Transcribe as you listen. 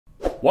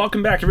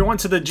Welcome back, everyone,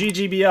 to the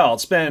GGBL.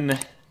 It's been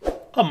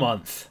a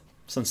month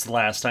since the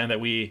last time that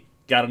we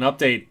got an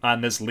update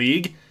on this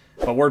league,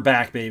 but we're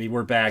back, baby.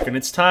 We're back, and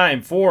it's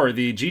time for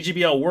the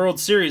GGBL World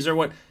Series, or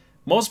what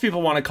most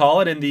people want to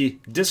call it in the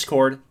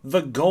Discord,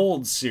 the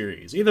Gold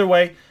Series. Either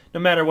way,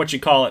 no matter what you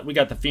call it, we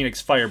got the Phoenix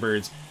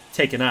Firebirds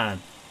taking on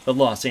the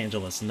Los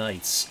Angeles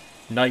Knights.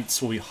 Knights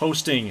will be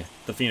hosting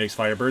the Phoenix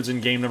Firebirds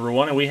in game number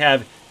 1, and we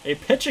have a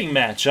pitching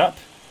matchup.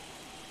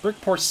 Rick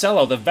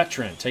Porcello, the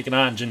veteran, taking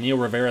on Janil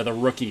Rivera, the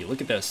rookie.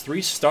 Look at this.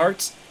 3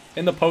 starts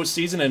in the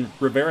postseason, and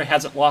Rivera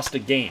hasn't lost a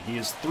game. He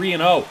is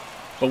 3-0.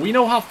 But we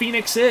know how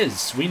Phoenix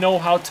is. We know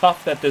how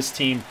tough that this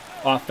team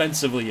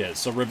offensively is.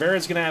 So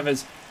Rivera's going to have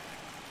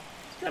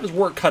his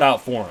work cut out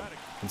for him.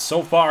 And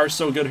so far,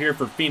 so good here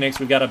for Phoenix.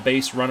 We've got a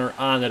base runner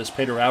on. That is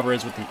Pedro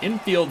Alvarez with the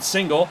infield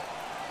single.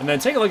 And then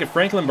take a look at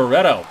Franklin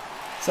Barreto,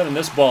 sending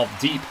this ball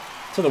deep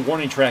to the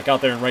warning track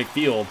out there in right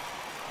field.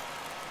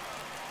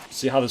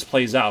 See how this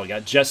plays out. We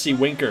got Jesse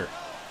Winker,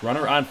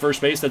 runner on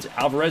first base. That's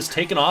Alvarez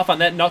taking off on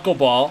that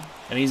knuckleball,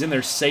 and he's in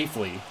there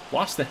safely.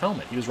 Lost the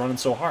helmet. He was running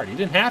so hard. He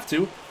didn't have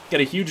to.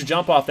 Get a huge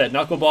jump off that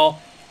knuckleball.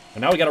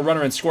 And now we got a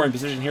runner in scoring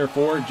position here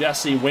for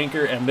Jesse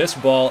Winker, and this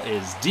ball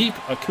is deep.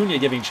 Acuna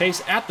giving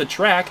chase at the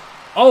track.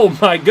 Oh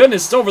my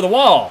goodness, it's over the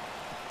wall.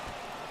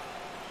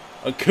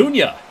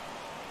 Acuna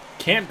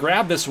can't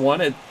grab this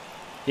one.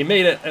 He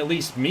made it, at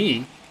least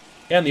me.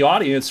 And the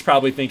audience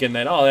probably thinking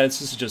that, oh,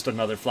 this is just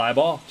another fly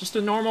ball. Just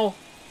a normal,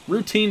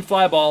 routine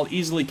fly ball,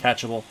 easily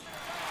catchable.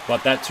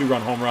 But that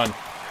 2-run home run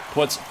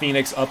puts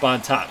Phoenix up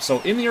on top.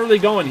 So in the early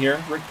going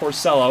here, Rick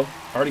Porcello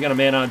already got a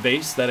man on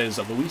base. That is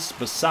Luis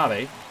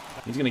Basabe.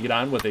 He's going to get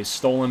on with a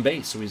stolen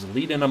base. So he's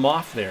leading him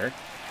off there.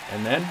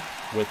 And then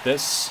with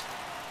this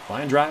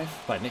line drive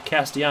by Nick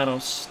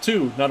Castellanos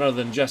to none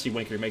other than Jesse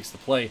Winker makes the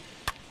play.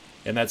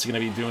 And that's going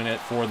to be doing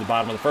it for the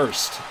bottom of the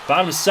first.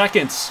 Bottom of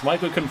second,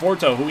 Michael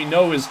Conforto, who we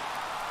know is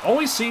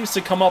always seems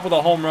to come up with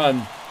a home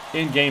run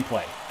in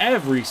gameplay.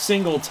 Every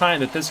single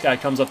time that this guy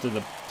comes up to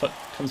the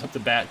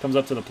bat, comes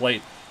up to the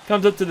plate,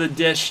 comes up to the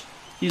dish,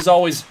 he's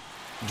always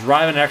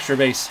driving extra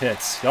base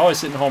hits. He's always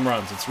hitting home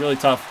runs. It's really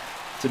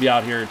tough to be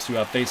out here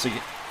to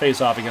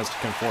face off against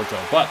Conforto.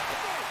 But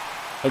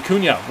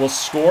Acuna will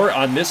score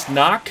on this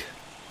knock.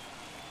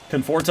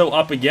 Conforto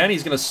up again.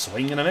 He's going to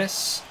swing and a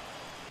miss.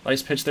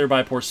 Nice pitch there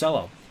by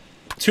Porcello.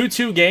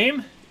 2-2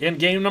 game in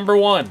game number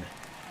 1.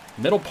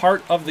 Middle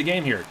part of the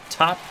game here,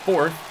 top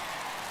 4th,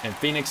 and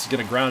Phoenix is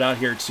going to ground out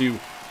here to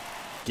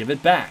give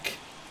it back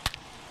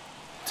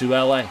to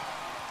LA.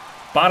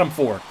 Bottom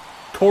 4,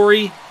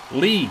 Corey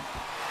Lee,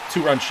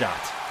 2-run shot.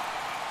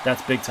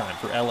 That's big time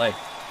for LA.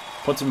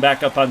 Puts them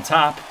back up on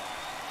top,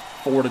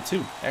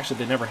 4-2. Actually,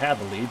 they never had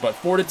the lead, but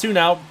 4-2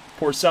 now.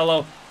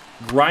 Porcello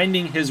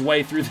grinding his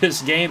way through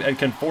this game, and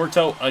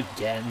Conforto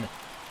again.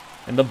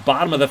 In the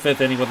bottom of the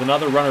 5th inning with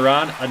another runner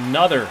on,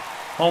 another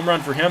home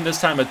run for him, this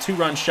time a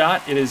 2-run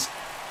shot. It is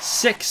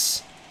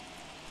 6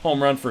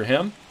 home run for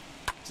him.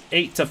 It's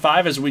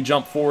 8-5 as we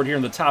jump forward here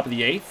in the top of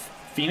the 8th.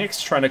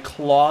 Phoenix trying to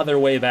claw their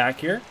way back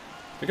here.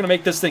 They're going to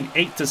make this thing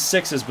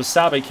 8-6 as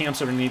Basabe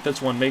camps underneath.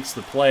 This one makes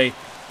the play,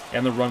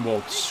 and the run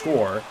will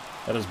score.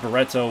 That is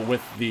Barreto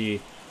with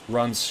the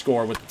run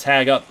score with the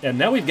tag up. And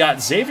now we've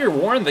got Xavier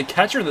Warren, the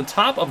catcher, in the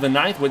top of the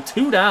 9th with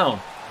 2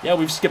 down. Yeah,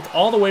 we've skipped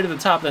all the way to the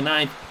top of the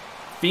 9th.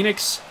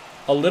 Phoenix,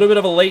 a little bit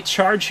of a late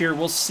charge here.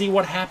 We'll see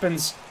what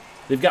happens.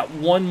 They've got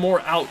one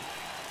more out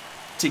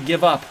to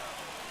give up.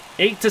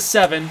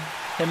 8-7,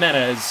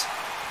 Jimenez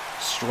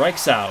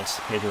strikes out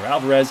Pedro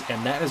Alvarez,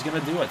 and that is going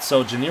to do it.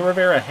 So Janil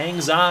Rivera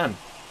hangs on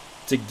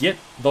to get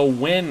the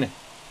win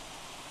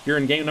here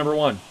in game number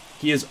 1.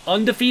 He is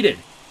undefeated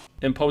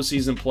in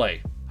postseason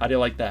play. How do you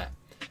like that?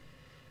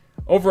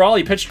 Overall,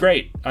 he pitched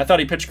great. I thought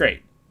he pitched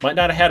great. Might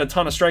not have had a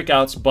ton of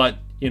strikeouts, but,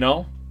 you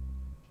know,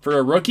 for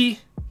a rookie,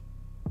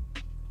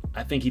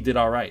 I think he did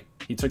all right.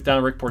 He took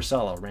down Rick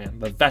Porcello, man,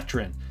 the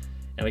veteran.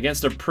 And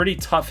against a pretty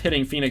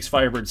tough-hitting Phoenix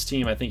Firebirds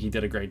team, I think he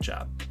did a great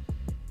job.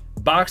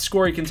 Box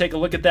score, you can take a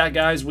look at that,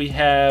 guys. We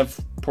have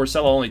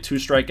Porcello only 2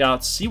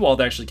 strikeouts.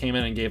 Seawald actually came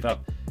in and gave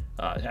up,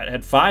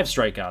 had 5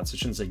 strikeouts. I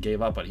shouldn't say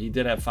gave up, but he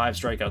did have 5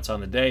 strikeouts on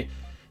the day.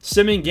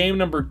 Simming game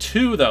number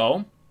 2,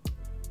 though,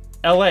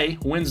 LA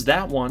wins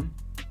that one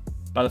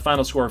by the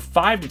final score of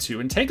 5-2.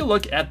 And take a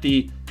look at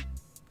the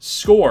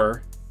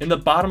score in the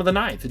bottom of the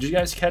 9th. Did you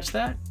guys catch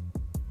that?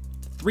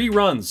 3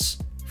 runs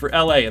for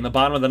LA in the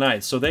bottom of the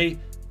 9th. So they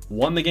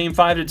won the game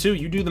 5-2.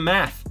 You do the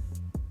math.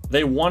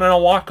 They won on a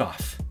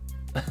walk-off.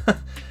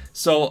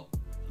 So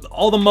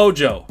all the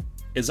mojo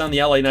is on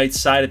the LA Knights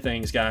side of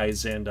things,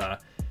 guys. And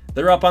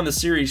they're up on the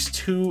series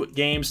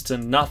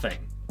 2-0.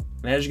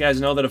 And as you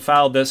guys know that have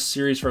followed this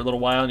series for a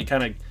little while, and you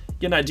kind of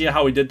get an idea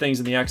how we did things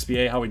in the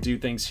XBA, how we do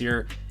things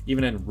here,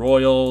 even in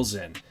Royals,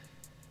 and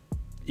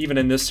even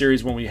in this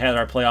series when we had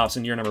our playoffs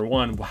in year number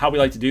 1, how we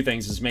like to do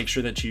things is make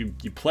sure that you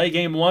play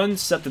game 1,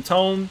 set the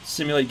tone,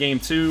 simulate game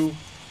 2,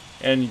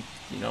 and,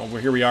 you know,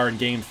 here we are in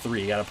game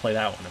 3. You got to play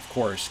that one, of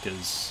course,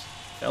 because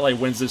LA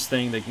wins this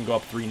thing, they can go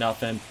up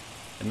 3-0.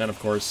 And then, of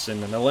course,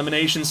 in an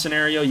elimination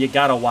scenario, you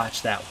got to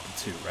watch that one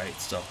too, right?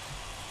 So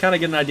kind of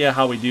get an idea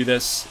how we do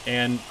this.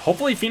 And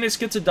hopefully Phoenix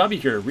gets a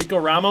W here. Rico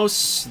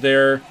Ramos,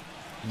 their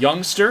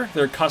youngster,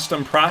 their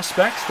custom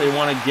prospects. They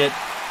want to get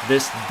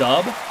this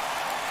dub.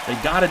 They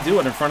got to do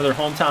it in front of their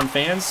hometown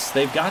fans.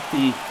 They've got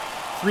the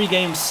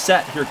 3-game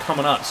set here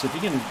coming up. So if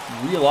you can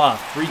reel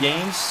off 3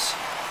 games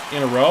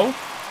in a row,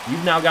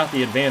 you've now got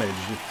the advantage.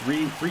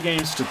 You're 3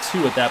 games to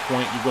 2 at that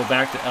point. You go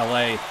back to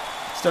LA.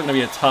 It's still going to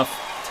be a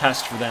tough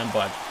test for them,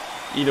 but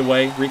either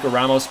way, Rico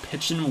Ramos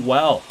pitching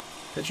well.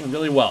 Pitching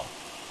really well.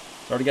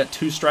 He's already got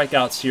 2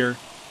 strikeouts here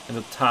in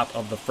the top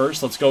of the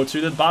first. Let's go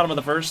to the bottom of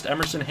the first.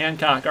 Emerson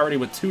Hancock already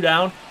with 2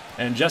 down,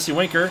 and Jesse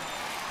Winker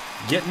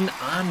getting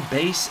on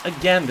base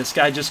again. This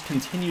guy just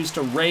continues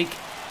to rake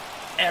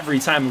every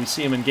time we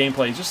see him in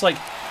gameplay.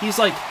 He's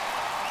like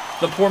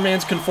the poor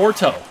man's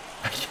Conforto,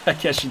 I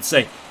guess you'd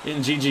say, in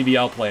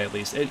GGBL play at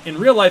least. In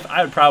real life,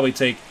 I would probably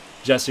take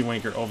Jesse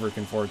Winker over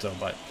Conforto,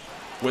 but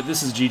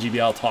this is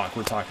GGBL talk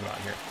we're talking about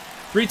here.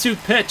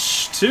 3-2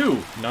 pitch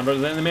to none other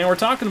than the man we're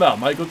talking about,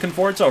 Michael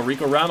Conforto.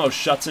 Rico Ramos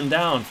shuts him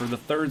down for the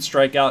 3rd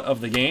strikeout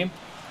of the game.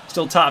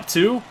 Still top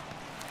 2. I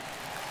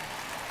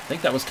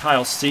think that was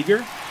Kyle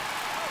Seager.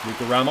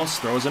 Rico Ramos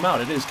throws him out.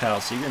 It is Kyle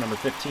Seager, number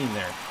 15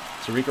 there.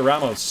 So Rico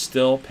Ramos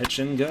still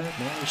pitching good.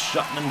 Man, he's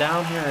shutting him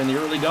down here in the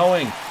early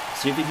going.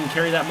 See if he can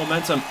carry that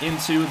momentum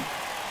into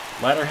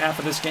the latter half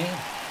of this game.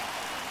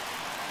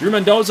 Drew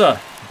Mendoza,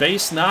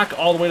 base knock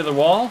all the way to the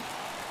wall.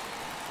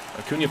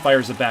 Acuna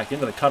fires it back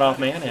into the cutoff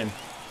man, and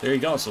there you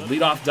go. So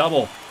leadoff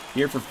double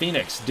here for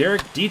Phoenix.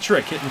 Derek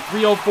Dietrich hitting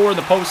 .304 in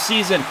the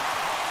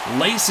postseason.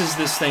 Laces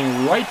this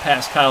thing right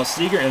past Kyle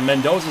Seager, and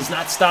Mendoza's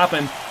not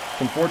stopping.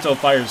 Conforto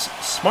fires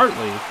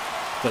smartly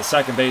to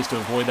second base to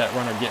avoid that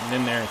runner getting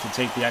in there to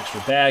take the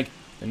extra bag.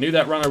 I knew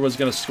that runner was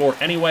going to score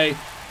anyway.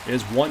 It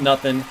is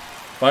 1-0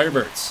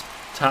 Firebirds.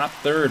 Top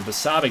third,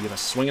 Basabe going to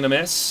swing and a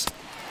miss.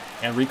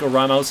 And Rico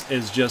Ramos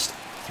is just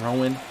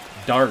throwing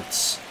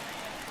darts.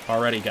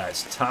 Already,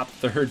 guys, top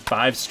third,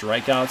 5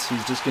 strikeouts.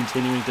 He's just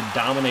continuing to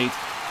dominate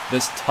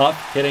this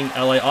tough-hitting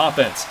LA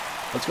offense.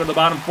 Let's go to the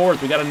bottom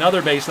 4th. We got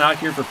another base knock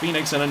here for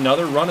Phoenix, and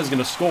another run is going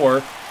to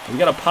score. We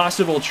got a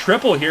possible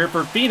triple here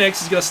for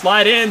Phoenix. He's going to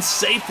slide in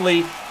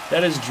safely.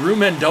 That is Drew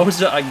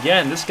Mendoza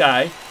again. This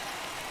guy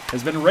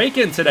has been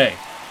raking today.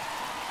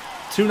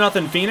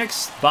 2-0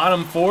 Phoenix.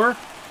 Bottom 4.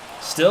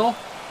 Still,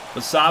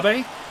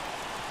 Basabe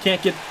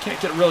can't get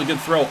a really good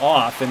throw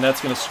off, and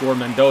that's going to score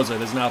Mendoza.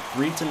 It is now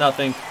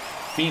 3-0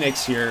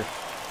 Phoenix here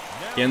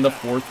in the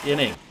 4th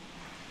inning.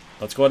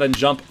 Let's go ahead and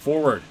jump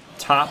forward.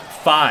 Top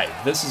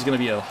 5. This is going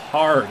to be a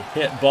hard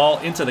hit ball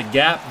into the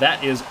gap.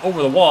 That is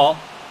over the wall.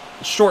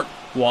 The short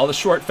wall, the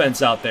short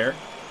fence out there.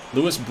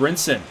 Lewis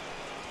Brinson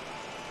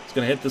is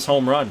going to hit this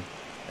home run.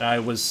 I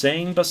was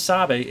saying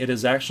Basabe. It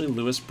is actually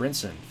Lewis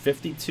Brinson.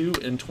 52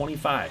 and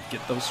 25.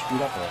 Get those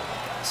screwed up a little bit,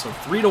 guys. So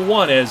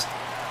 3-1 as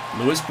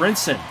Lewis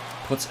Brinson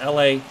puts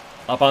LA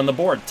up on the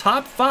board.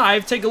 Top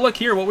 5. Take a look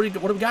here. What do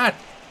we got?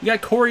 We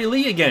got Corey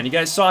Lee again. You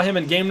guys saw him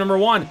in game number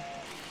 1,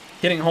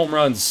 hitting home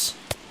runs.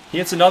 He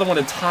hits another one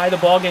to tie the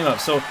ball game up.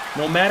 So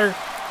no matter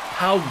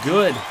how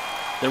good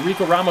that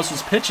Rico Ramos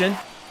was pitching,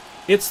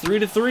 it's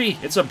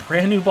 3-3. It's a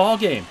brand new ball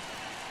game.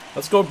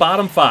 Let's go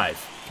bottom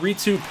 5.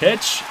 3-2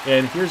 pitch,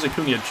 and here's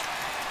Acuna.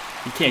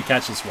 He can't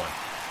catch this one.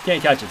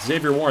 Can't catch it.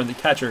 Xavier Warren, the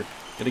catcher,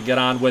 going to get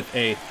on with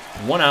a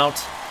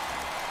 1-out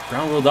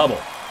ground rule double.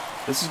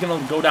 This is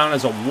going to go down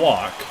as a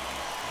walk.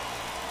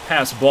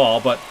 Pass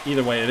ball, but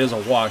either way, it is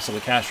a walk, so the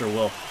catcher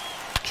will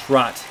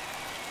trot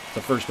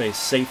to first base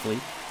safely.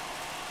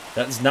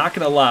 That is not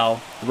going to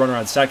allow the runner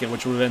on second,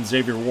 which would have been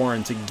Xavier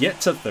Warren, to get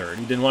to third.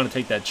 He didn't want to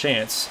take that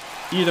chance.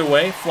 Either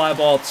way, fly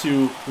ball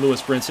to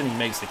Lewis Brinson. He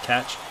makes the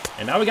catch.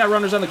 And now we got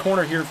runners on the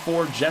corner here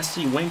for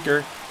Jesse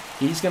Winker.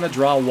 He's going to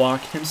draw a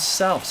walk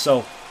himself.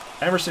 So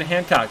Emerson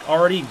Hancock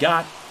already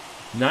got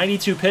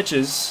 92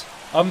 pitches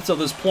up until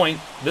this point.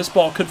 This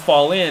ball could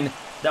fall in.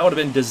 That would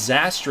have been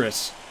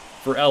disastrous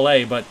for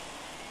LA, but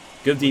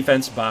good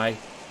defense by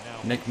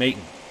Nick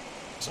Maton.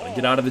 So they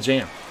get out of the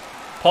jam.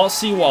 Paul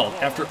Sewald,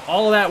 after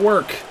all of that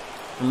work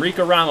from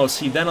Rico Ramos,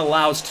 he then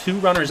allows 2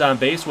 runners on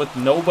base with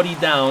nobody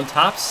down.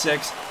 Top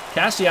 6,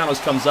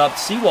 Castellanos comes up,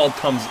 Sewald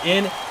comes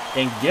in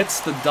and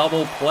gets the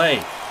double play.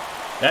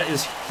 That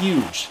is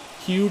huge.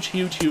 Huge,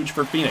 huge, huge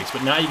for Phoenix.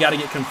 But now you got to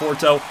get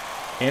Conforto,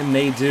 and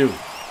they do.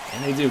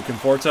 And they do.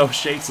 Conforto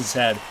shakes his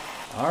head.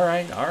 All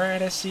right,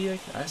 I see you.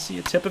 I see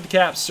you. Tip of the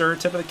cap, sir.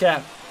 Tip of the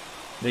cap.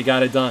 They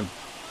got it done.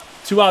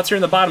 2 outs here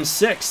in the bottom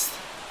 6th.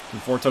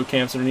 Conforto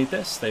camps underneath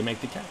this. They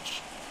make the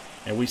catch.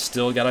 And we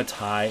still got a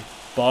tie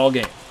ball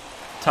game.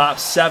 Top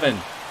 7.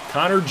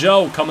 Connor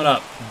Joe coming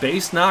up.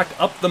 Base knocked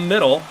up the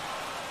middle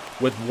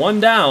with 1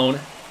 down.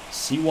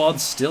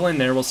 Sewald's still in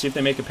there. We'll see if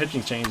they make a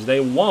pitching change. They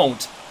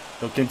won't.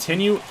 They'll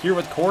continue here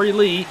with Corey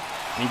Lee.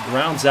 And he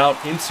grounds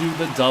out into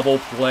the double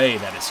play.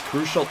 That is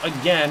crucial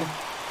again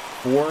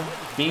for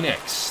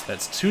Phoenix.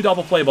 That's 2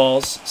 double play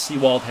balls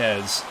Sewald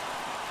has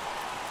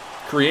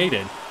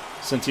created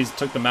since he's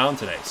took the mound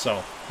today.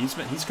 So he's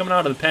coming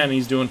out of the pen and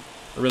he's doing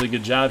a really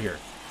good job here.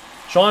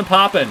 Sean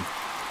Poppin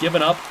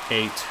giving up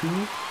a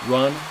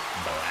 2-run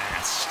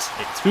blast.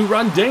 A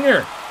 2-run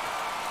dinger.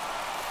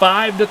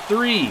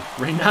 5-3.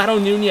 Renato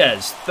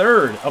Nunez,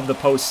 third of the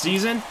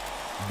postseason.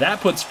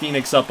 That puts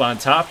Phoenix up on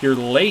top here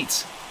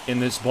late in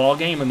this ball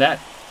game, and that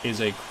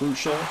is a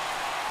crucial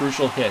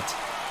hit.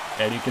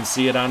 And you can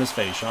see it on his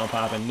face. Sean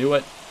Poppin knew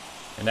it,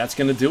 and that's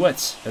going to do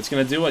it. That's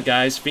going to do it,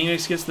 guys.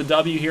 Phoenix gets the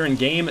W here in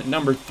game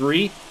number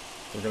 3.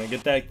 We're going to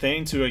get that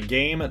thing to a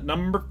game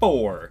number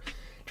 4.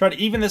 Try to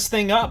even this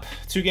thing up.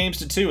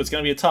 2-2. It's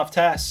going to be a tough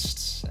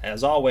test.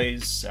 As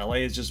always, LA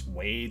is just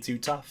way too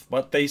tough.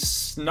 But they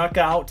snuck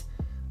out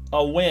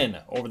a win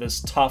over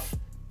this tough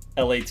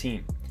LA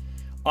team.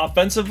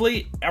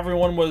 Offensively,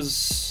 everyone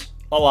was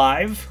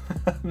alive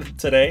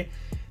today.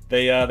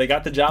 They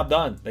got the job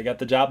done. They got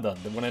the job done.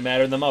 When it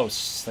mattered the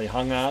most, they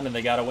hung on and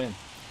they got a win.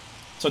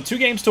 So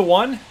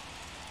 2-1.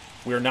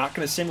 We're not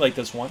going to simulate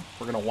this one.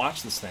 We're going to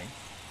watch this thing.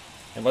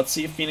 And let's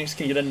see if Phoenix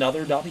can get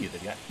another W.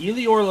 They've got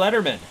Elior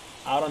Letterman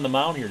out on the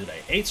mound here today.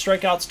 8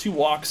 strikeouts, 2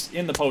 walks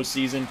in the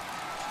postseason.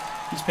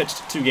 He's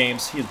pitched 2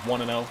 games. He is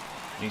 1-0. And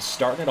he's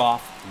starting it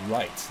off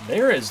right.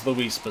 There is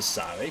Luis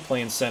Basabe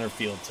playing center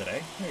field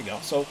today. There you go.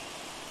 So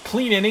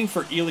clean inning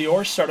for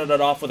Elior. Started it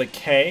off with a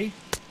K.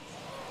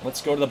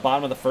 Let's go to the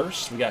bottom of the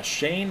first. We got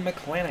Shane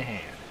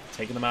McClanahan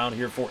taking the mound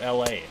here for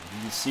LA. And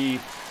you can see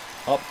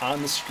up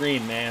on the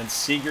screen, man,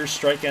 Seager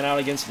striking out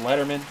against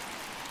Letterman.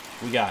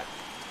 We got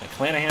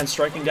McClanahan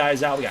striking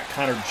guys out. We got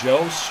Connor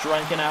Joe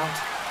striking out.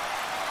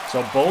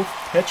 So both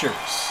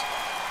pitchers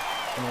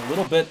in a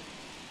little bit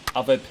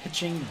of a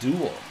pitching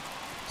duel,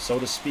 so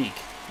to speak,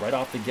 right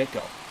off the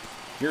get-go.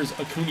 Here's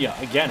Acuna,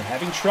 again,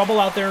 having trouble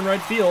out there in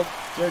right field.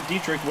 Jared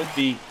Dietrich with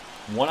the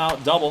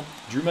 1-out double.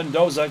 Drew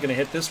Mendoza going to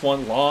hit this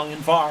one long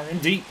and far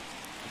and deep.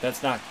 But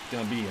that's not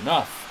going to be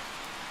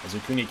enough, as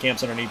Acuna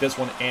camps underneath this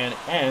one and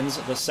ends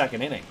the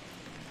 2nd inning.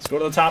 Let's go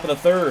to the top of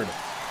the 3rd.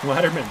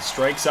 Letterman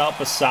strikes out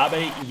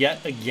Basabe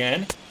yet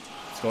again.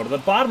 Let's go to the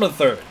bottom of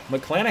the 3rd.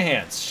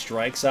 McClanahan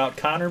strikes out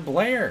Connor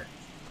Blair.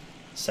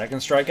 2nd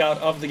strikeout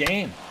of the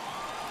game.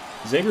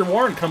 Xavier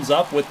Warren comes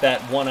up with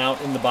that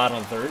 1-out in the bottom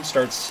of the 3rd.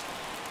 Starts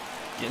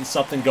getting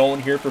something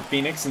going here for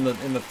Phoenix in the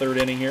 3rd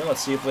inning here.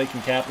 Let's see if they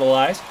can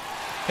capitalize.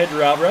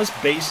 Pedro Alvarez,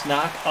 base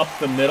knock up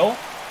the middle.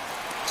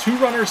 2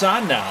 runners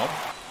on now.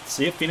 Let's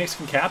see if Phoenix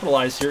can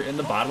capitalize here in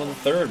the bottom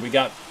of the 3rd. We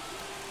got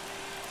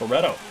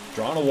Barreto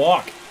drawing a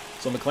walk.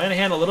 So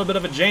McClanahan, a little bit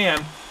of a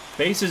jam.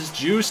 Bases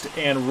juiced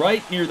and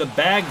right near the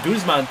bag.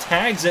 Guzman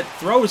tags it,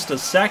 throws to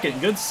second.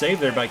 Good save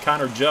there by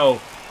Connor Joe.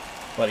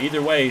 But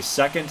either way,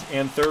 2nd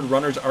and 3rd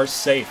runners are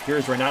safe.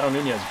 Here's Renato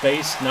Nunez.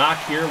 Base knock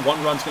here.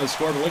 1 run's going to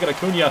score. But look at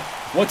Acuna.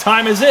 What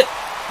time is it?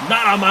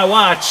 Not on my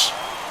watch.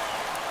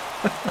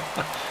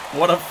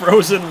 What a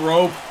frozen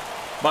rope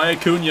by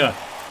Acuna.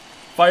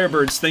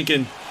 Firebirds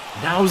thinking,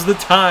 now's the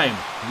time.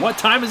 What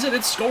time is it?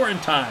 It's scoring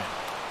time.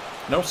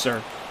 No,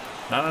 sir.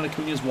 Not on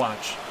Acuna's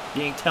watch.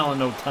 He ain't telling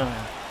no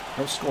time.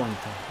 No scoring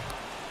time.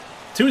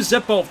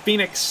 2-0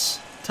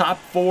 Phoenix. Top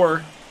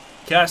 4.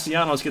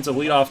 Castellanos gets a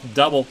leadoff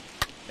double.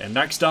 And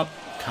next up,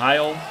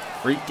 Kyle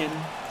freaking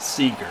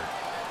Seager.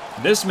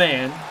 This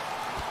man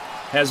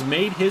has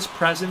made his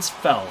presence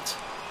felt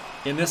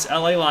in this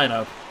LA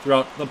lineup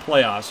throughout the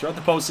playoffs, throughout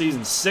the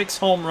postseason. 6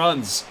 home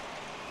runs.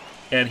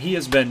 And he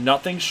has been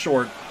nothing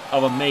short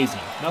of amazing.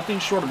 Nothing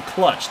short of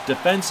clutch.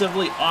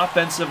 Defensively,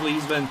 offensively,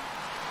 he's been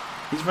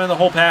the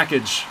whole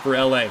package for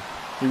LA.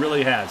 He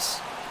really has.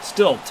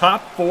 Still,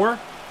 top 4.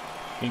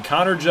 And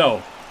Connor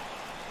Joe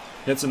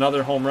hits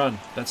another home run.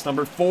 That's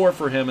number 4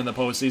 for him in the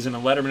postseason.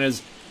 And Letterman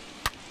is,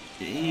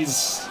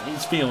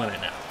 he's feeling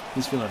it now.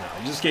 He's feeling it now.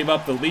 He just gave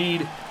up the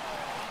lead.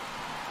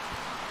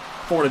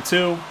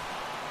 4-2.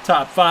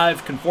 Top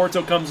 5.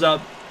 Conforto comes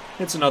up.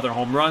 Hits another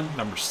home run.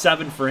 Number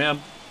 7 for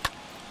him.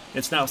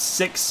 It's now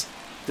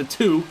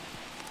 6-2.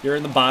 Here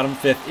in the bottom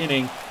 5th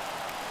inning.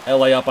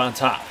 LA up on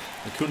top.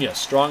 Acuna,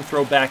 strong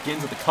throw back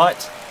into the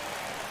cut.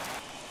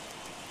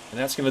 And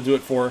that's going to do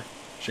it for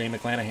Shane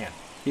McClanahan.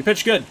 He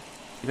pitched good.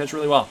 He pitched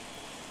really well.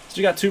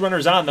 Still got 2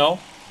 runners on, though.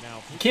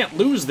 He can't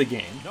lose the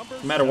game, no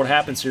matter what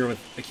happens here with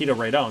Akito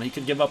Radon. He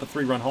could give up a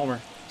 3-run homer.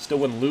 Still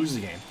wouldn't lose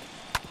the game.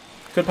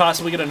 Could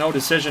possibly get a no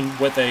decision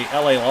with a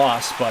LA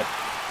loss, but,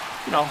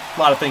 you know, a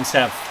lot of things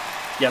have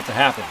yet to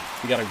happen.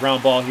 We got a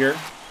ground ball here.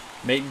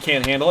 Maton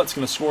can't handle it. It's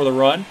going to score the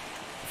run.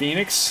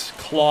 Phoenix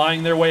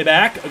clawing their way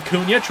back.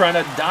 Acuna trying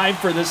to dive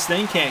for this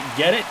thing. Can't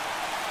get it.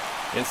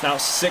 It's now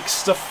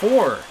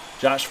 6-4.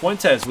 Josh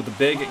Fuentes with a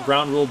big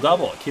ground rule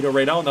double. Akito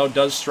Radon, though,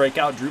 does strike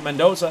out Drew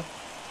Mendoza.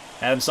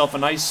 Had himself a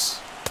nice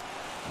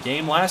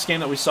game last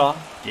game that we saw.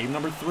 Game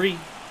number 3.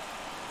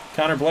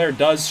 Connor Blair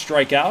does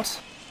strike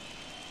out.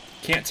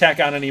 Can't tack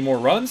on any more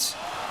runs.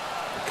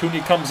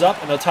 Acuna comes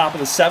up in the top of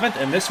the 7th,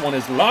 and this one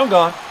is long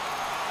gone.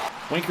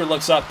 Winker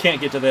looks up,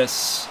 can't get to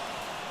this.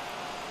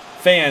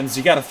 Fans,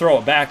 you got to throw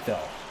it back,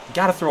 though. You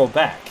got to throw it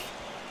back.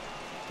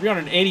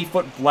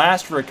 380-foot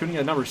blast for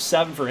Acuna, number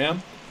 7 for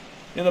him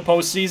in the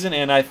postseason,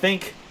 and I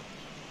think,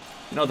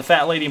 you know, the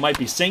fat lady might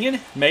be singing,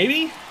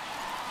 maybe?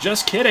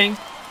 Just kidding.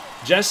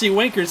 Jesse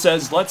Winker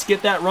says, let's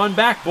get that run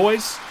back,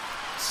 boys.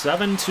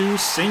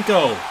 7-5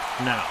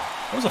 now.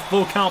 That was a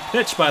full count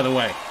pitch, by the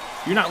way.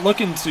 You're not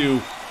looking to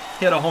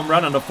hit a home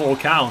run on a full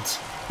count.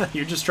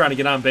 You're just trying to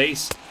get on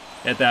base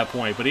at that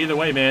point. But either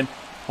way, man,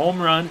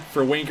 home run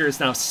for Winker. It's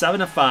now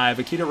 7-5.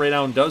 Akita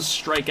Raydown does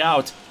strike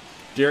out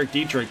Derek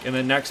Dietrich. And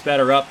then next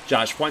batter up,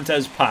 Josh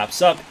Fuentes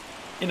pops up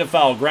into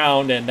foul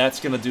ground. And that's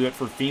going to do it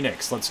for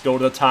Phoenix. Let's go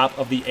to the top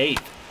of the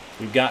 8th.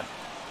 We've got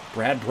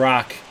Brad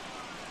Brock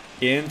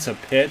in to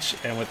pitch.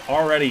 And with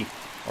already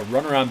a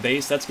runner on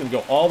base, that's going to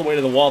go all the way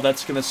to the wall.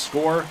 That's going to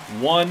score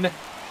 1.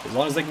 As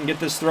long as they can get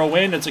this throw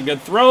in, it's a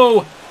good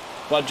throw.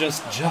 But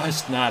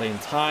just not in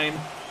time.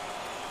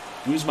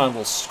 Guzman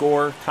will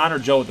score. Connor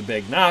Joe with the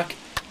big knock.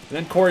 And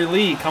then Corey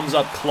Lee comes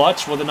up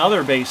clutch with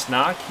another base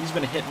knock. He's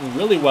been hitting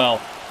really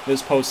well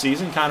this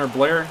postseason. Connor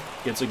Blair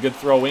gets a good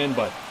throw in,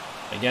 but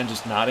again,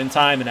 just not in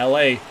time. In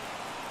LA,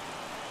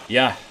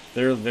 yeah,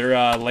 they're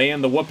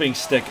laying the whooping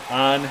stick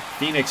on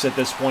Phoenix at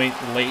this point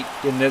late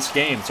in this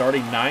game. It's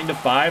already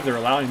 9-5. They're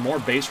allowing more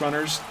base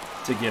runners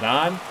to get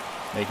on.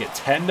 Make it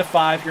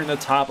 10-5 here in the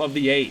top of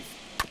the 8th.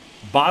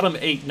 Bottom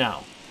 8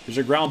 now. There's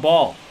a ground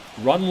ball.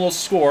 Run will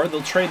score.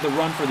 They'll trade the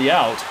run for the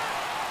out.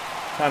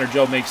 Connor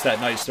Joe makes that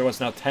nice throw. It's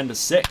now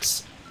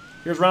 10-6.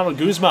 Here's Ronald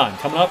Guzman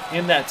coming up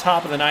in that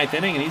top of the 9th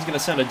inning, and he's going to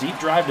send a deep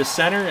drive to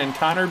center, and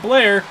Connor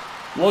Blair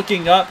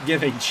looking up,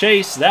 giving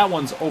chase. That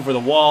one's over the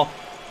wall.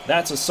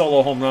 That's a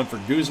solo home run for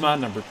Guzman,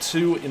 number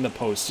 2 in the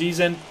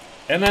postseason.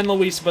 And then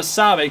Luis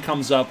Basabe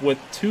comes up with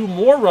 2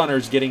 more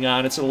runners getting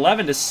on. It's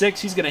 11-6.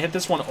 He's going to hit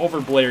this one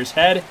over Blair's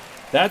head.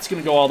 That's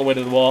going to go all the way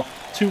to the wall.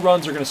 2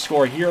 runs are going to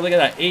score here. Look at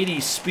that 80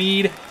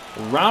 speed.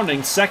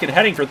 Rounding second,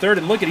 heading for third.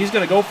 And look at, he's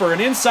going to go for an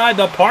inside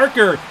the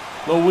Parker.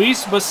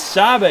 Luis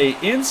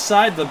Basabe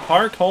inside the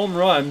park home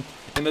run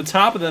in the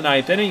top of the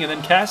 9th inning. And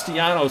then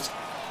Castellanos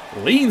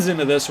leans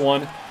into this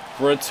one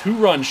for a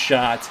 2-run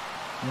shot.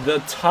 The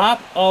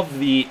top of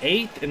the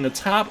 8th and the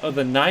top of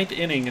the 9th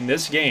inning in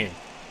this game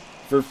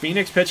for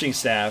Phoenix pitching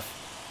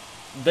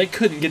staff. They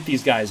couldn't get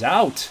these guys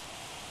out.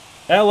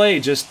 LA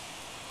just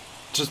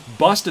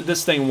busted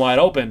this thing wide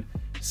open.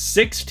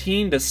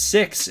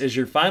 16-6 is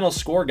your final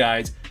score,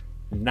 guys.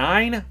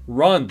 9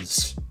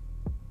 runs.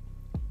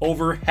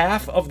 Over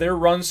half of their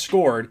runs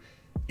scored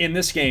in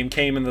this game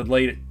came in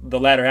the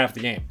latter half of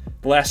the game.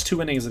 The last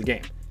 2 innings of the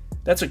game.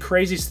 That's a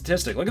crazy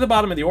statistic. Look at the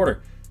bottom of the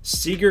order.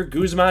 Seager,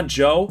 Guzman,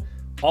 Joe,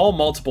 all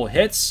multiple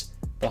hits.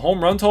 The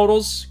home run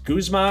totals,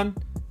 Guzman,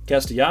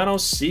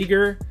 Castellanos,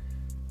 Seager.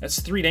 That's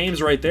 3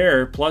 names right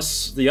there,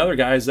 plus the other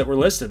guys that were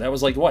listed. That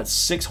was like, what,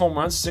 6 home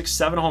runs,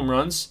 7 home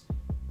runs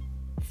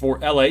for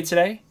LA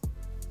today?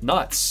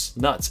 Nuts.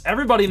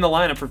 Everybody in the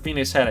lineup for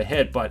Phoenix had a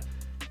hit, but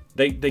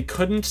they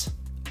couldn't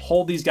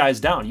hold these guys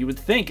down. You would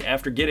think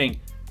after getting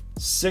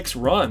 6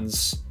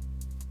 runs,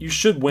 you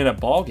should win a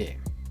ball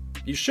game.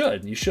 You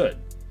should.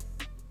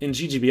 In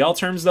GGBL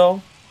terms,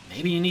 though,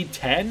 maybe you need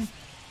 10.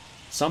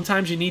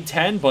 Sometimes you need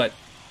 10, but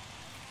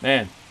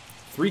man,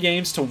 3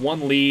 games to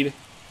 1 lead.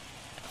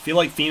 I feel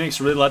like Phoenix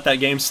really let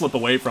that game slip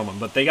away from them,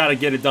 but they got to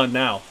get it done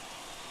now.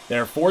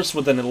 They're forced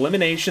with an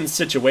elimination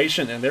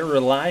situation, and they're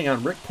relying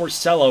on Rick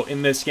Porcello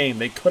in this game.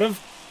 They could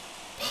have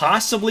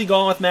possibly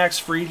gone with Max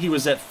Fried. He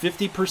was at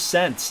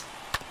 50%.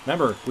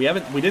 Remember,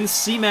 we didn't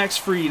see Max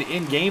Fried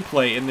in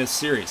gameplay in this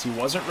series. He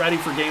wasn't ready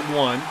for Game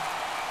 1,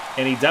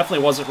 and he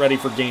definitely wasn't ready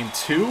for Game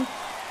 2.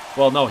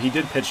 Well, no, he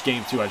did pitch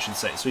Game 2, I should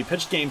say. So he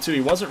pitched Game 2. He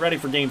wasn't ready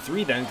for Game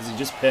 3 then because he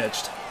just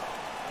pitched.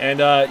 And,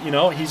 you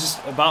know, he's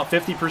just about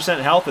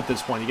 50% health at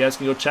this point. You guys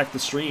can go check the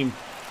stream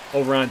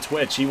over on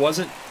Twitch. He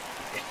wasn't...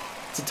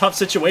 It's a tough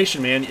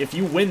situation, man. If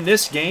you win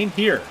this game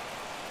here,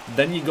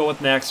 then you go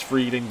with Max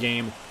Fried in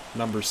game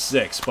number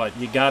 6. But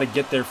you got to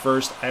get there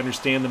first. I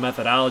understand the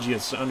methodology. I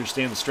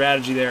understand the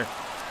strategy there.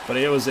 But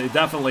it was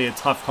definitely a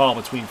tough call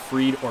between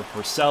Fried or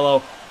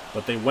Porcello.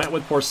 But they went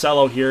with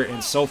Porcello here,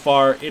 and so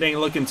far it ain't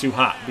looking too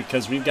hot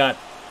because we've got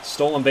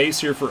stolen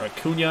base here for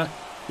Acuna.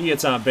 He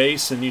gets on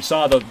base, and you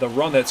saw the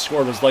run that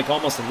scored was like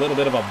almost a little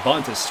bit of a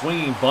bunt, a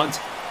swinging bunt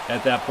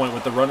at that point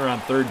with the runner on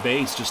third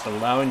base just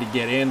allowing to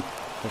get in.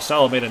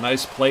 Porcello made a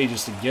nice play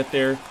just to get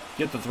there,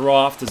 get the throw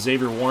off to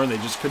Xavier Warren. They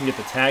just couldn't get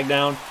the tag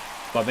down.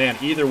 But, man,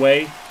 either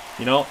way,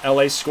 you know,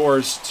 LA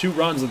scores 2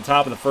 runs on the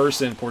top of the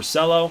first, and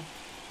Porcello,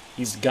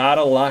 he's got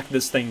to lock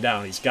this thing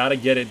down. He's got to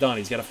get it done.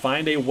 He's got to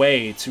find a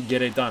way to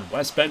get it done.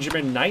 Wes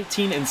Benjamin,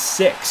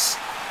 19-6,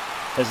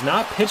 has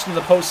not pitched in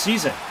the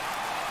postseason.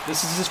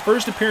 This is his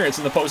first appearance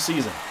in the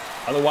postseason.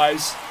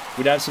 Otherwise,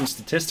 we'd have some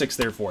statistics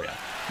there for you.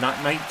 Not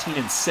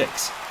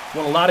 19-6.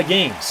 Won a lot of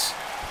games.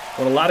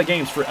 Won a lot of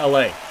games for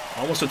LA.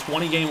 Almost a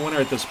 20-game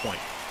winner at this point.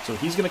 So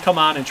he's going to come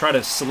on and try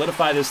to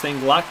solidify this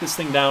thing, lock this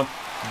thing down,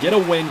 get a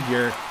win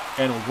here,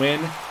 and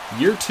win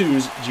Year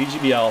 2's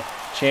GGBL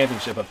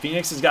Championship. But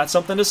Phoenix has got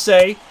something to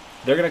say.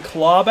 They're going to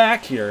claw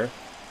back here.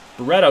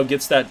 Barreto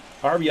gets that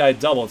RBI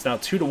double. It's now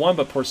 2-1,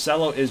 but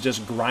Porcello is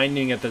just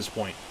grinding at this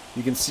point.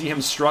 You can see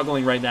him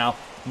struggling right now.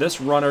 This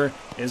runner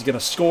is going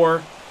to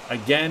score.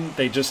 Again,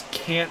 they just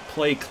can't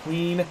play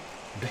clean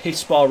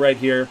baseball right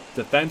here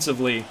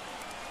defensively.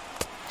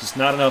 Just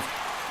not enough.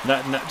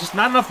 Just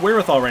not enough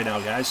wherewithal right now,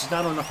 guys. Just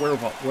not enough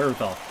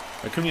wherewithal.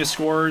 Acuna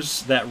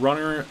scores that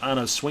runner on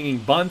a swinging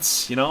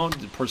bunt. You know,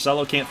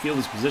 Porcello can't field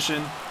his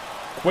position.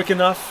 quick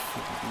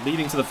enough,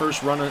 leading to the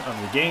first run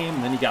of the game.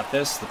 And then you got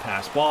this, the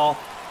pass ball.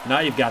 Now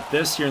you've got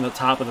this here in the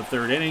top of the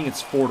third inning.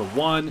 It's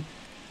 4-1.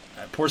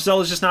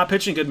 Porcello's just not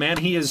pitching good, man.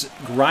 He is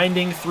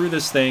grinding through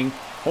this thing.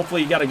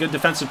 Hopefully you got a good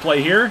defensive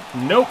play here.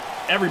 Nope.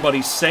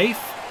 Everybody's safe.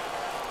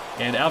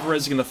 And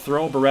Alvarez is going to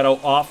throw Barreto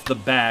off the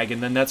bag,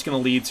 and then that's going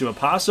to lead to a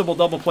possible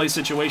double play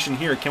situation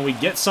here. Can we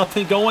get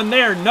something going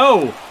there?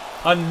 No!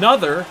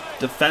 Another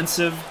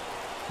defensive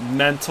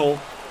mental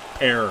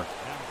error.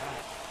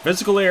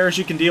 Physical errors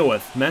you can deal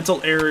with.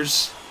 Mental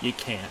errors, you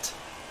can't.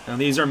 Now,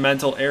 these are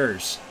mental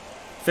errors.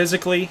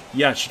 Physically,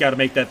 yes, you got to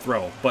make that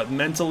throw. But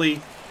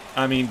mentally,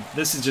 I mean,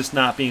 this is just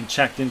not being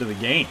checked into the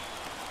game.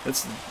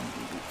 It's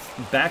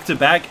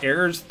back-to-back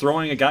errors,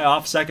 throwing a guy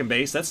off second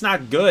base. That's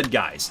not good,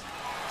 guys.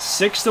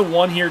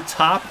 6-1 here,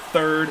 top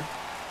third.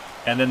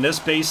 And then this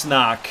base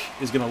knock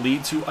is going to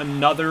lead to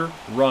another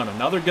run.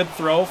 Another good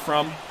throw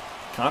from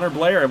Connor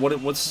Blair.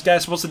 What's this guy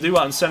supposed to do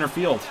out in center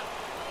field?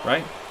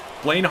 Right?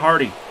 Blaine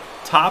Hardy.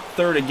 Top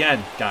third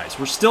again, guys.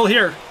 We're still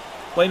here.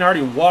 Blaine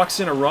Hardy walks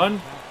in a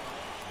run.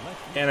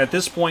 And at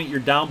this point, you're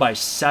down by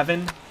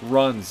 7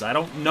 runs. I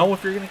don't know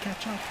if you're going to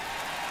catch up.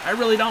 I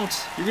really don't.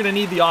 You're going to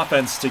need the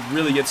offense to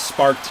really get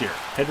sparked here.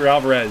 Pedro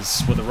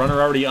Alvarez with a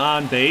runner already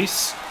on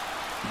base.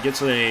 He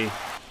gets a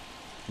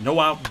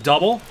no-out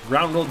double,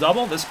 ground rule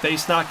double. This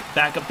base knock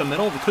back up the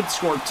middle. They could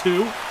score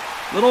 2.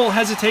 Little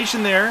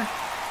hesitation there.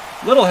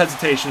 Little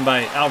hesitation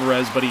by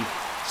Alvarez, but he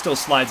still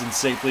slides in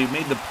safely.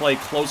 Made the play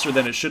closer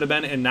than it should have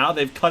been, and now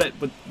they've cut it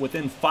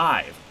within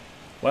 5.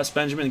 Wes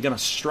Benjamin going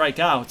to strike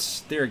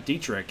out Derek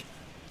Dietrich.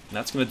 And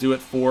that's going to do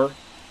it for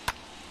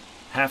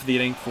half of the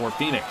inning for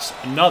Phoenix.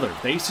 Another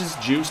bases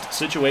juiced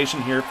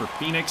situation here for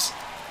Phoenix.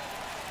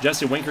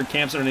 Jesse Winker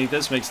camps underneath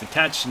this, makes the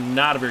catch.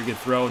 Not a very good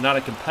throw, not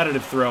a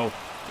competitive throw.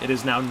 It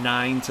is now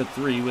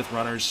 9-3 with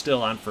runners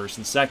still on first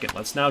and second.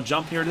 Let's now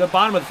jump here to the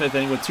bottom of the 5th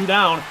inning with 2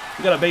 down.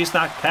 We got a base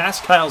knock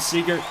past Kyle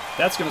Seager.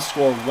 That's going to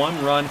score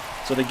 1 run.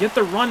 So they get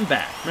the run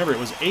back. Remember, it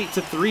was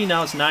 8-3,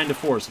 now it's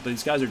 9-4. So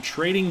these guys are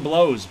trading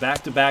blows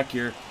back to back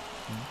here.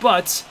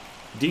 But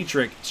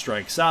Dietrich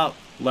strikes out.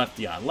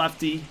 Lefty on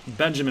lefty.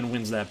 Benjamin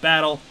wins that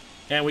battle.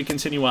 And we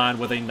continue on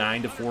with a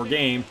 9-4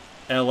 game.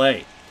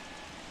 LA.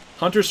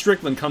 Hunter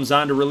Strickland comes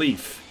on to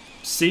relief.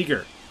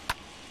 Seager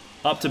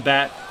up to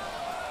bat.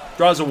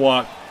 Draws a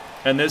walk.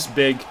 And this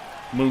big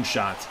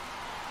moonshot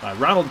by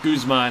Ronald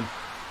Guzman.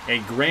 A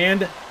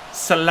grand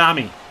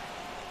salami.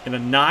 In a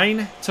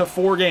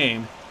 9-4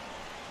 game,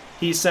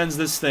 he sends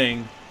this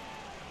thing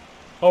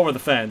over the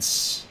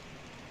fence.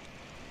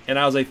 And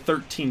that was a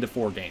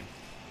 13-4 game.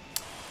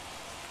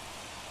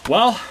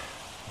 Well,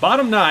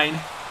 bottom 9,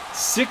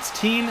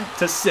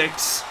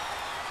 16-6,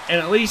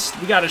 and at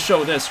least we got to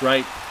show this,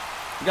 right?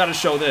 We got to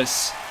show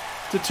this.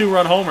 It's a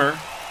 2-run homer.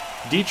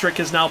 Dietrich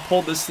has now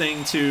pulled this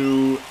thing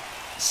to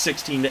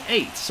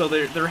 16-8, so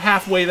they're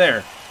halfway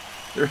there.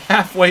 They're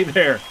halfway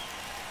there.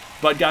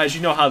 But guys,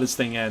 you know how this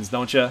thing ends,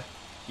 don't you?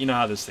 You know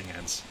how this thing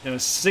ends. In a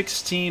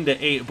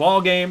 16-8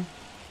 ball game,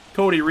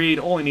 Cody Reed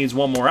only needs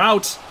 1 more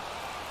out,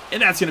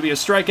 and that's going to be a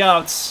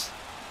strikeout.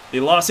 The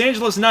Los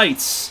Angeles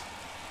Knights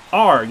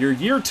are your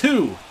Year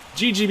 2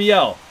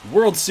 GGBL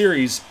World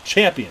Series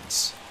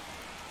champions.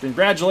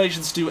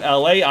 Congratulations to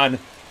LA on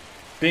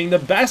being the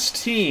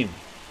best team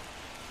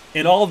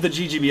in all of the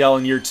GGBL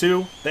in Year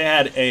 2. They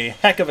had a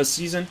heck of a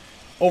season.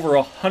 Over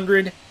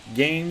 100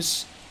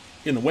 games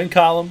in the win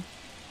column.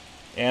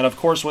 And of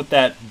course with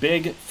that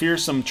big,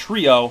 fearsome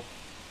trio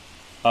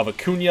of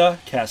Acuna,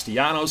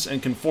 Castellanos,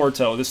 and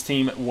Conforto, this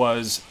team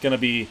was going to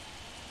be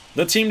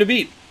the team to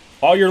beat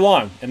all year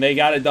long, and they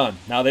got it done.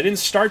 Now, they didn't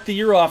start the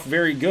year off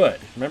very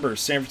good. Remember,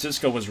 San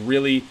Francisco was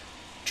really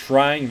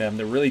trying them.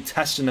 They're really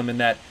testing them in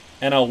that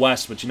NL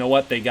West, but you know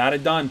what? They got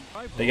it done.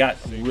 They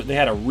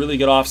had a really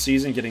good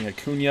offseason, getting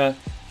Acuna,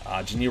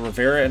 Janil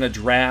Rivera in a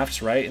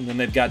draft, right? And then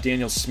they've got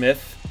Daniel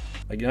Smith,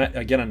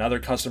 again another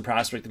custom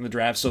prospect in the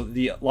draft. So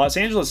the Los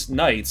Angeles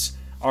Knights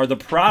are the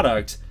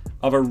product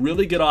of a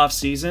really good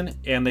offseason,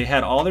 and they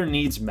had all their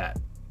needs met.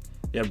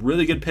 They have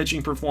really good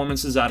pitching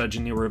performances out of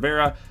Janil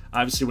Rivera.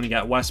 Obviously, when you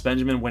got Wes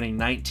Benjamin winning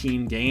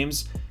 19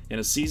 games in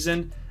a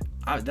season,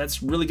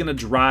 that's really going to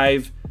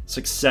drive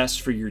success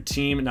for your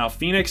team. Now,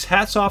 Phoenix,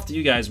 hats off to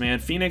you guys, man.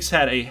 Phoenix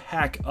had a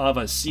heck of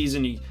a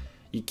season.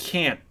 You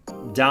can't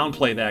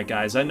downplay that,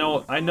 guys. I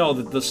know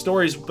that the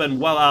story's been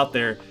well out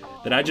there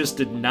that I just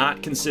did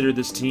not consider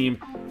this team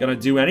going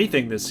to do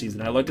anything this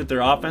season. I looked at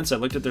their offense, I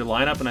looked at their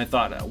lineup, and I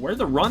thought, where are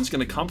the runs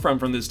going to come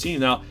from this team?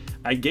 Now,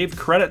 I gave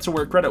credit to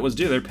where credit was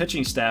due. Their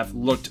pitching staff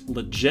looked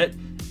legit.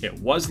 It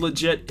was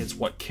legit. It's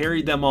what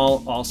carried them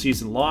all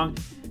season long.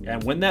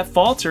 And when that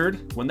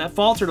faltered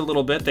a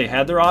little bit, they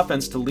had their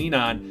offense to lean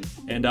on,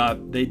 and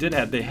they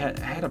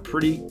had a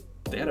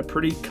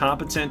pretty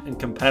competent and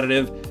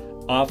competitive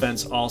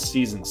offense all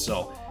season.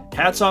 So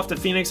hats off to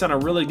Phoenix on a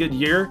really good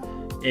year,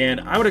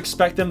 and I would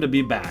expect them to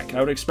be back. I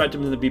would expect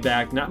them to be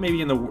back, not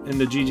maybe in the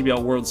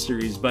GGBL World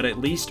Series, but at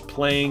least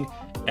playing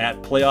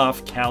at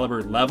playoff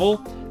caliber level.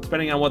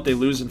 Depending on what they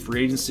lose in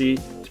free agency,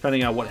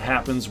 depending on what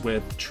happens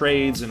with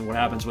trades and what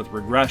happens with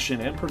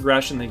regression and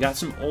progression. They got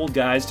some old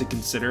guys to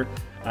consider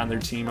on their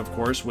team, of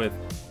course, with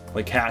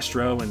like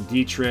Castro and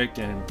Dietrich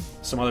and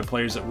some other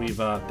players that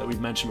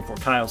we've mentioned before.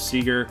 Kyle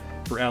Seager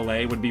for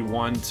LA would be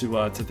one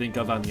to think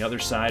of on the other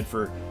side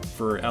for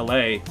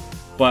LA.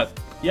 But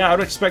yeah, I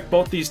would expect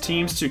both these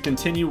teams to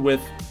continue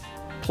with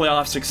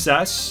playoff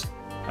success.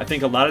 I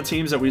think a lot of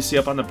teams that we see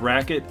up on the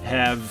bracket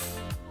have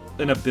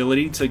an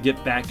ability to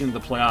get back into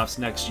the playoffs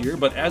next year.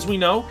 But as we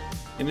know,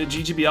 in the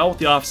GGBL with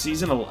the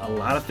offseason, a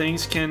lot of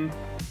things can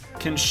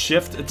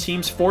shift a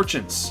team's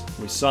fortunes.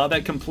 We saw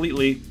that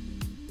completely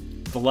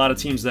with a lot of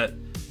teams that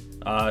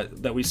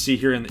we see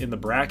here in the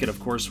bracket, of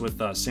course, with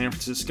San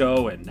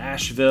Francisco and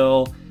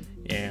Nashville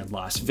and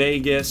Las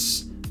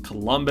Vegas,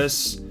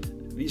 Columbus.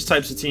 These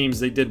types of teams,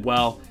 they did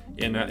well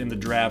in the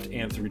draft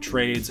and through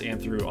trades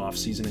and through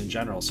offseason in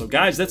general. So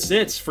guys, that's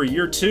it for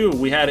year 2.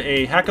 We had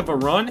a heck of a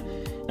run.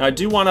 Now, I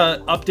do want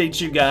to update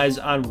you guys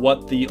on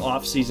what the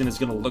offseason is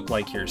going to look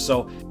like here.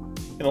 So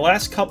in the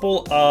last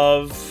couple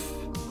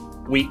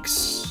of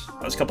weeks,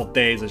 last couple of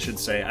days, I should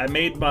say, I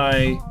made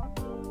my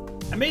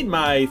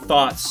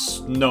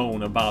thoughts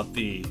known about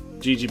the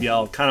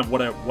GGBL, kind of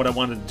what I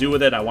wanted to do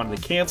with it. I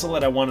wanted to cancel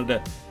it. I wanted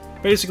to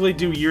basically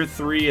do year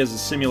 3 as a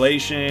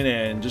simulation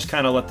and just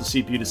kind of let the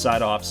CPU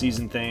decide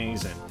off-season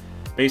things, and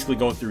basically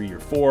go through year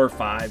 4,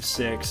 5,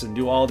 6, and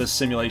do all this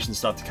simulation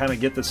stuff to kind of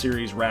get the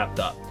series wrapped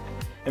up.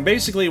 And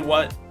basically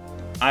what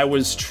I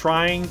was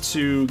trying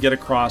to get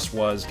across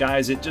was,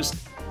 guys, it's just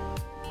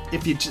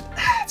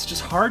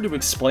hard to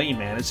explain,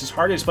 man. It's just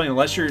hard to explain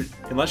unless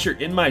you're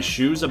in my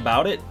shoes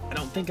about it. I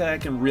don't think I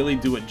can really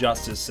do it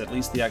justice, at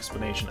least the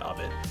explanation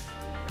of it.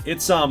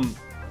 It's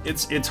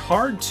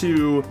hard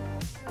to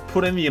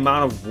put in the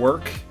amount of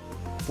work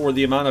for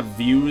the amount of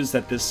views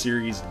that this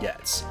series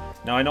gets.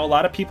 Now, I know a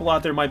lot of people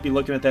out there might be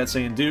looking at that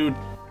saying, dude,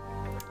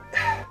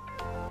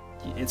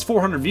 it's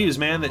 400 views,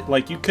 man. That,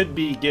 like, you could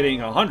be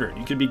getting 100.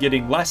 You could be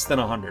getting less than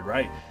 100,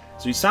 right?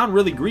 So you sound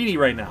really greedy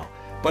right now.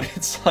 But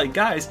it's like,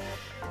 guys,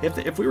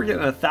 if we were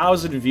getting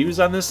 1,000 views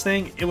on this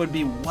thing, it would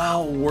be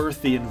well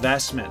worth the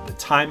investment, the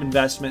time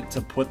investment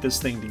to put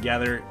this thing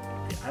together.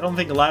 I don't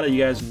think a lot of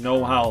you guys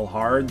know how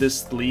hard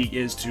this league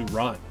is to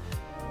run.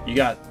 You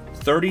got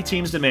 30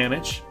 teams to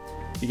manage.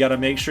 You got to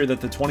make sure that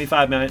the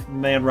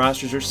 25-man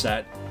rosters are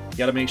set. You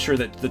got to make sure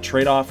that the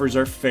trade offers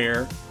are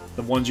fair,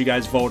 the ones you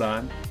guys vote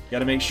on. You got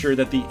to make sure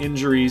that the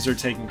injuries are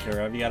taken care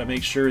of. You got to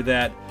make sure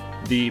that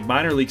the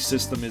minor league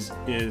system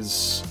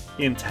is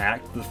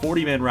intact. The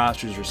 40-man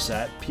rosters are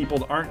set.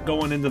 People aren't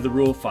going into the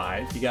Rule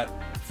 5. You got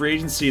free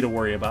agency to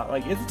worry about.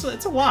 Like,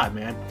 it's a lot,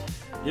 man.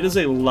 It is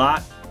a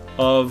lot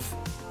of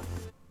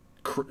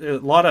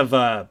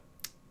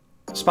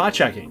spot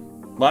checking.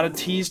 A lot of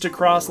T's to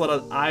cross, a lot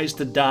of I's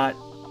to dot,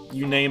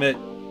 you name it.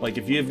 Like,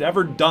 if you've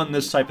ever done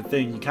this type of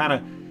thing, you kind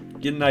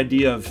of get an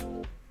idea of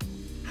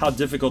how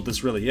difficult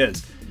this really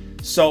is.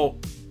 So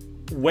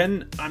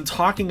when I'm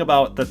talking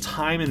about the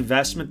time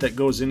investment that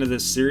goes into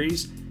this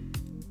series,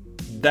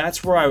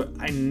 that's where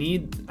I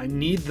need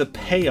the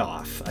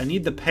payoff. I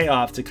need the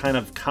payoff to kind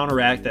of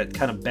counteract that,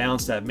 kind of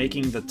balance that,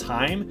 making the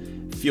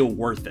time feel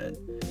worth it,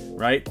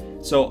 right?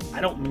 So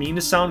I don't mean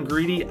to sound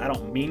greedy. I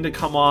don't mean to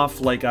come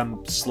off like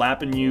I'm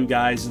slapping you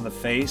guys in the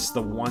face,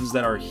 the ones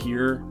that are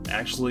here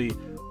actually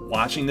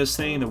watching this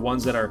thing, the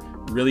ones that are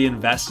really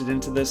invested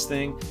into this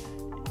thing.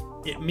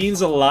 It means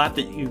a lot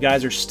that you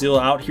guys are still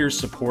out here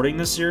supporting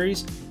the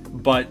series,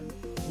 but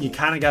you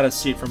kind of got to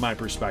see it from my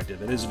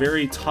perspective. It is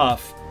very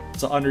tough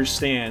to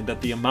understand that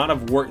the amount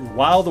of work,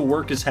 while the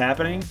work is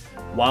happening,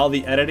 while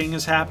the editing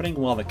is happening,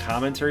 while the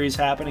commentary is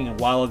happening, and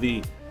while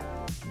the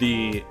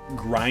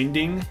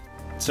grinding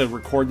to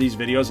record these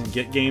videos and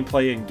get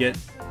gameplay and get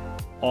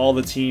all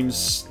the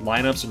teams'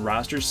 lineups and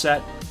rosters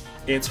set,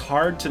 it's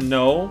hard to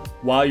know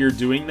while you're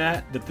doing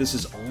that this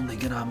is only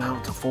going to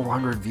amount to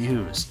 400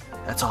 views.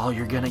 That's all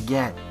you're going to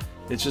get.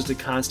 It's just a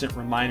constant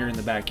reminder in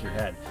the back of your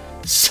head.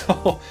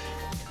 So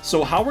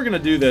how we're going to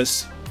do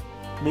this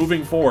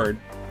moving forward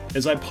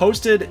is I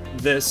posted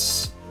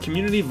this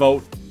community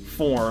vote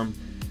form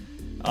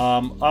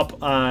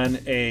up on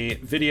a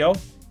video,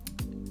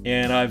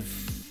 and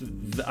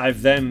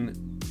I've then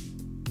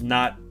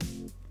not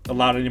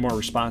allowed any more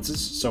responses.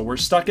 So we're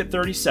stuck at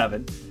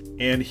 37,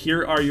 and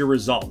here are your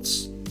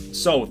results.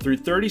 So through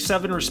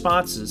 37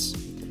 responses,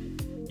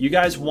 you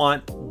guys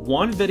want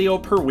one video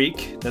per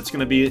week. That's going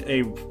to be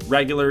a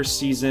regular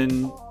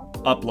season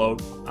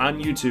upload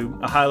on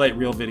YouTube, a highlight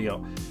reel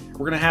video.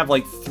 We're going to have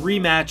like 3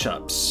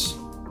 matchups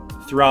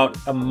throughout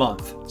a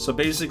month. So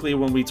basically,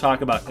 when we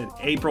talk about an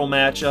April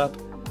matchup,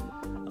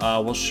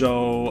 we'll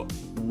show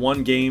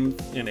one game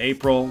in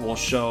April, we'll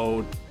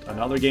show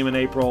another game in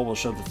April, we'll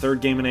show the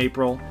 3rd game in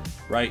April,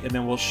 right? And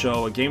then we'll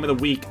show a game of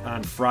the week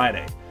on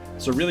Friday.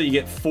 So really, you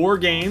get 4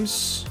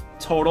 games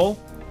total,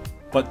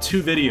 but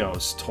 2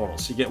 videos total.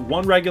 So you get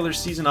 1 regular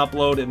season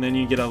upload, and then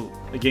you get a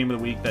game of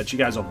the week that you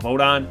guys will vote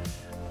on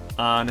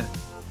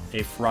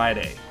a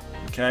Friday.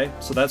 Okay,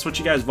 so that's what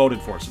you guys voted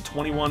for. So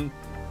 21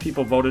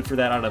 people voted for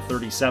that out of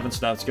 37, so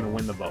that's going to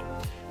win the vote.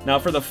 Now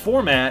for the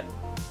format,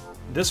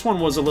 this one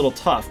was a little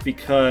tough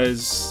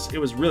because it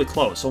was really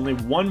close. Only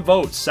one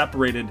vote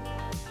separated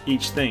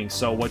each thing.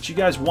 So what you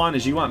guys want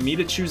is you want me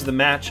to choose the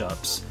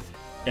matchups,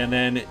 and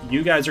then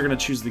you guys are going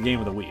to choose the game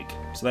of the week.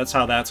 So that's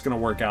how that's going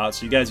to work out.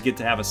 So you guys get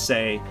to have a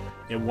say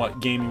in what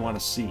game you want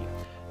to see.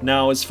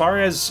 Now, as far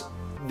as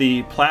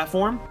the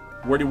platform,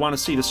 where do you want to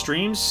see the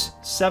streams?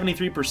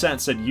 73%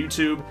 said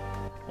YouTube.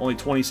 Only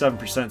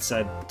 27%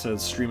 said to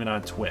stream it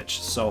on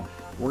Twitch. So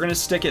we're going to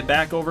stick it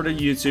back over to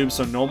YouTube.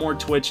 So no more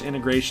Twitch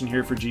integration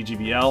here for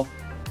GGBL.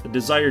 The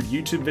desired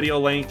YouTube video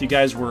length, you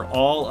guys were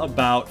all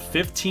about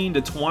 15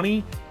 to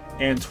 20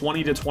 and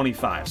 20 to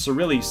 25. So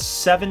really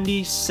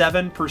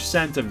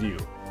 77% of you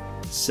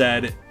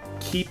said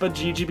keep a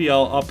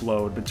GGBL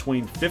upload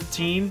between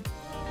 15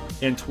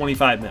 and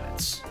 25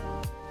 minutes.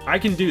 I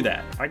can do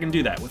that. I can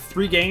do that. With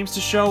 3 games to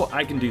show,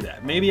 I can do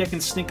that. Maybe I can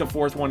sneak a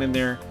 4th one in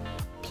there,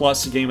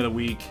 plus a game of the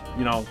week.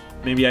 You know,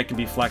 maybe I can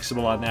be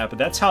flexible on that. But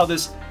that's how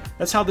this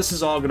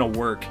is all going to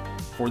work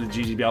for the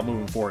GGBL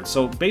moving forward.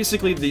 So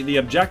basically, the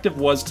objective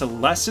was to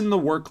lessen the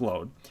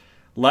workload,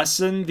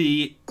 lessen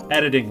the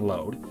editing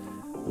load,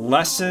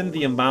 lessen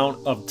the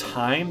amount of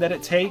time that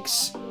it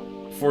takes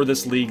for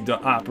this league to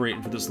operate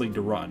and for this league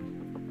to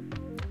run.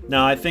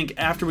 Now, I think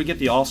after we get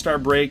the All-Star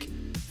break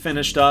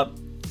finished up,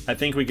 I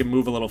think we can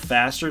move a little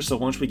faster. So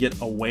once we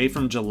get away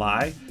from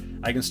July,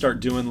 I can start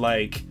doing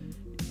like,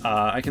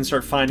 I can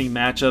start finding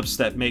matchups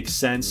that make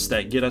sense,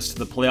 that get us to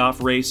the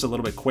playoff race a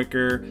little bit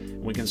quicker.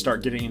 We can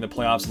start getting in the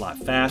playoffs a lot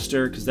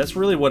faster, because that's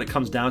really what it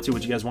comes down to,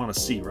 what you guys want to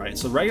see, right?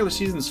 So regular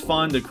season is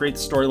fun to create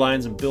the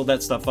storylines and build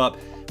that stuff up,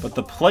 but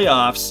the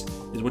playoffs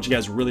is what you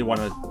guys really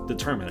want to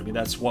determine. I mean,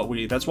 that's what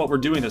we're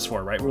doing this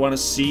for, right? We want to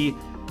see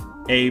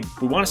a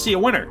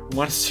winner. We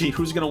want to see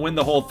who's going to win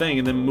the whole thing,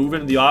 and then move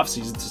into the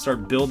offseason to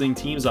start building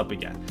teams up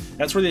again.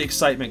 That's where the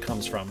excitement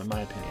comes from, in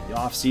my opinion. The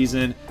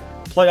offseason,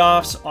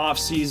 playoffs,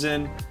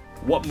 offseason,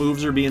 what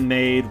moves are being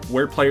made,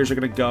 where players are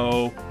going to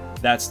go,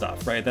 that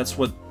stuff, right? That's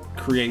what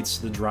creates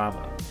the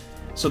drama.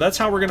 So that's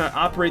how we're going to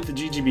operate the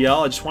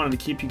GGBL. I just wanted to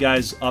keep you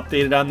guys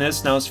updated on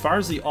this. Now, as far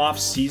as the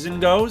off-season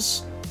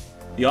goes,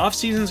 the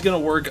off-season is going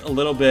to work a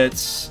little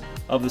bit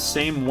of the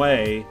same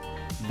way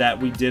that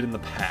we did in the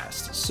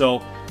past.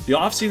 So the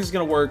off-season is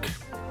going to work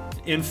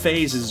in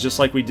phases, just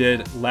like we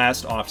did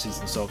last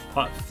off-season. So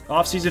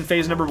off-season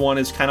phase number 1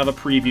 is kind of a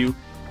preview.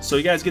 So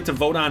you guys get to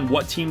vote on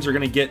what teams are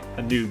going to get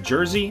a new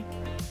jersey,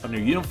 a new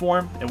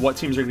uniform, and what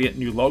teams are going to get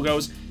new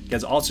logos. You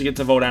guys also get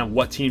to vote on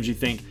what teams you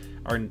think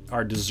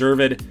are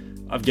deserved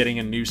of getting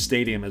a new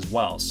stadium as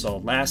well. So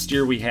last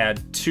year we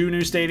had 2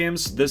 new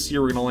stadiums. This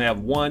year we're going to only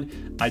have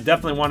 1. I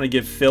definitely want to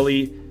give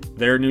Philly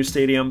their new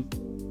stadium.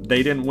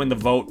 They didn't win the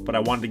vote, but I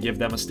wanted to give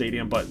them a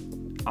stadium. But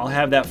I'll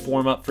have that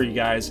form up for you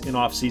guys in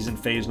off-season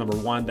phase number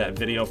 1, that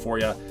video for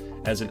you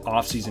as an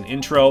off-season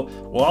intro.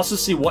 We'll also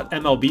see what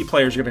MLB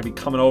players are going to be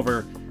coming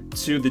over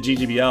to the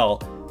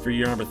GGBL for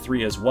year number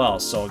 3 as well.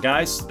 So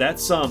guys,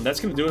 that's going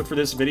to do it for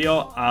this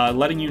video.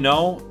 Letting you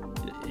know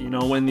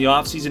in the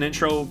off-season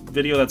intro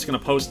video that's going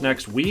to post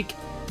next week,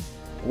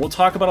 we'll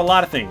talk about a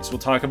lot of things. We'll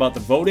talk about the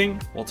voting,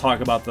 we'll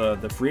talk about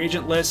the free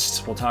agent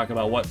list, we'll talk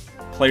about what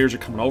players are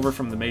coming over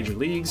from the major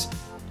leagues,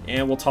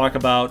 and we'll talk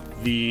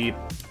about the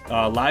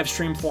live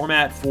stream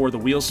format for the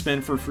wheel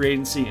spin for free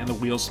agency and the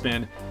wheel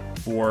spin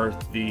for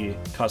the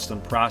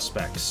custom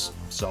prospects.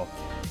 So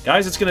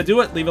guys, it's going to do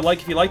it. Leave a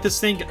like if you like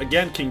this thing.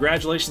 Again,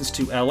 congratulations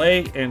to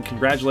LA and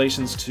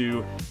congratulations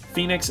to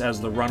Phoenix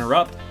as the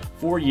runner-up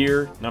for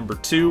year number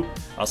 2.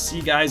 I'll see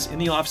you guys in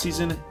the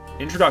off-season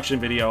introduction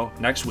video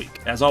next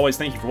week. As always,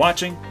 thank you for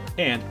watching,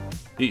 and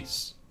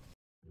peace.